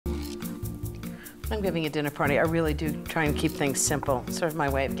When I'm giving a dinner party, I really do try and keep things simple. It's sort of my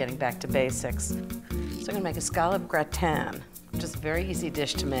way of getting back to basics. So I'm gonna make a scallop gratin, which is a very easy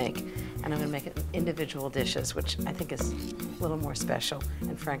dish to make. And I'm gonna make it in individual dishes, which I think is a little more special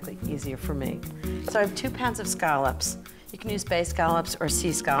and frankly, easier for me. So I have 2 pounds of scallops. You can use bay scallops or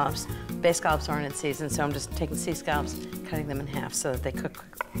sea scallops. Bay scallops aren't in season, so I'm just taking sea scallops, cutting them in half so that they cook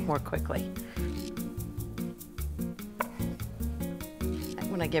more quickly.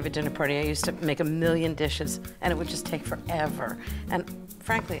 When I gave a dinner party, I used to make 1,000,000 dishes, and it would just take forever. And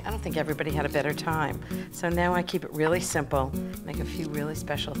frankly, I don't think everybody had a better time. So now I keep it really simple, make a few really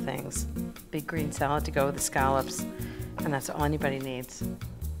special things. Big green salad to go with the scallops, and that's all anybody needs.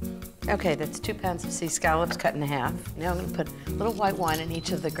 Okay, that's 2 pounds of sea scallops cut in half. Now I'm gonna put a little white wine in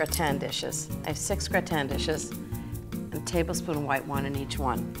each of the gratin dishes. I have 6 gratin dishes, and a tablespoon of white wine in each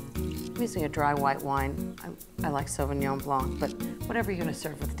one. I'm using a dry white wine. I like Sauvignon Blanc, but whatever you're gonna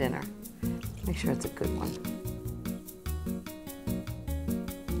serve with dinner, make sure it's a good one.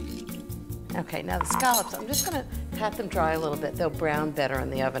 Okay, now the scallops, I'm just gonna pat them dry a little bit. They'll brown better in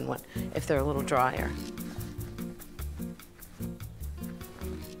the oven if they're a little drier.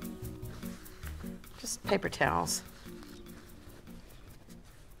 Just paper towels.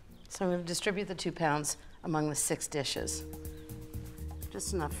 So I'm gonna distribute the 2 pounds among the 6 dishes.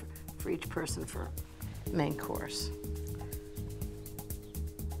 Just enough for each person for main course.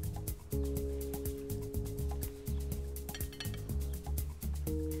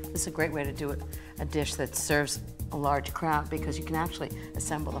 This is a great way to do a dish that serves a large crowd because you can actually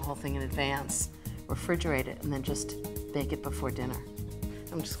assemble the whole thing in advance, refrigerate it, and then just bake it before dinner.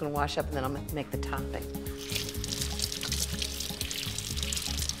 I'm just gonna wash up and then I'll make the topping.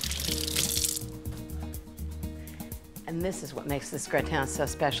 And this is what makes this gratin so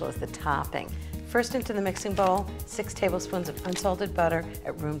special, is the topping. First into the mixing bowl, 6 tablespoons of unsalted butter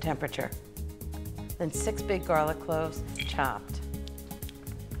at room temperature. Then 6 big garlic cloves, chopped.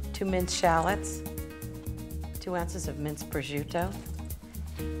 2 minced shallots, 2 ounces of minced prosciutto,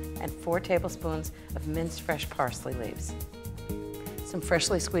 and 4 tablespoons of minced fresh parsley leaves. Some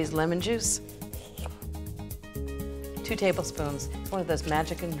freshly squeezed lemon juice, 2 tablespoons. It's one of those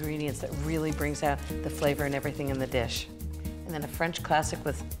magic ingredients that really brings out the flavor and everything in the dish. And then a French classic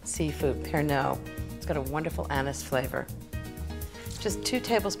with seafood, Pernod. It's got a wonderful anise flavor. Just 2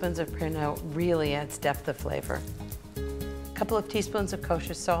 tablespoons of Pernod really adds depth of flavor. A couple of teaspoons of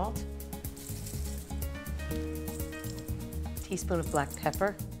kosher salt, a teaspoon of black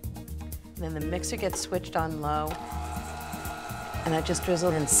pepper, and then the mixer gets switched on low, and I just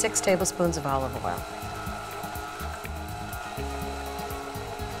drizzled in 6 tablespoons of olive oil.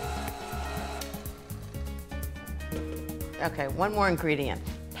 Okay, one more ingredient,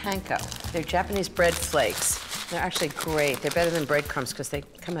 panko. They're Japanese bread flakes. They're actually great. They're better than breadcrumbs because they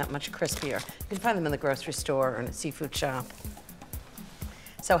come out much crispier. You can find them in the grocery store or in a seafood shop.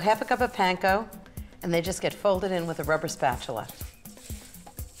 So half a cup of panko, and they just get folded in with a rubber spatula.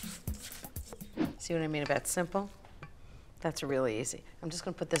 See what I mean about simple? That's really easy. I'm just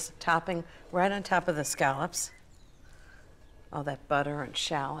gonna put this topping right on top of the scallops. All that butter and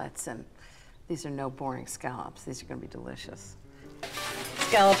shallots, and these are no boring scallops. These are gonna be delicious.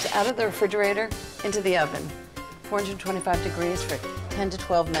 Scallops out of the refrigerator into the oven. 425 degrees for 10 to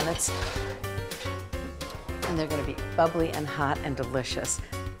 12 minutes. And they're gonna be bubbly and hot and delicious.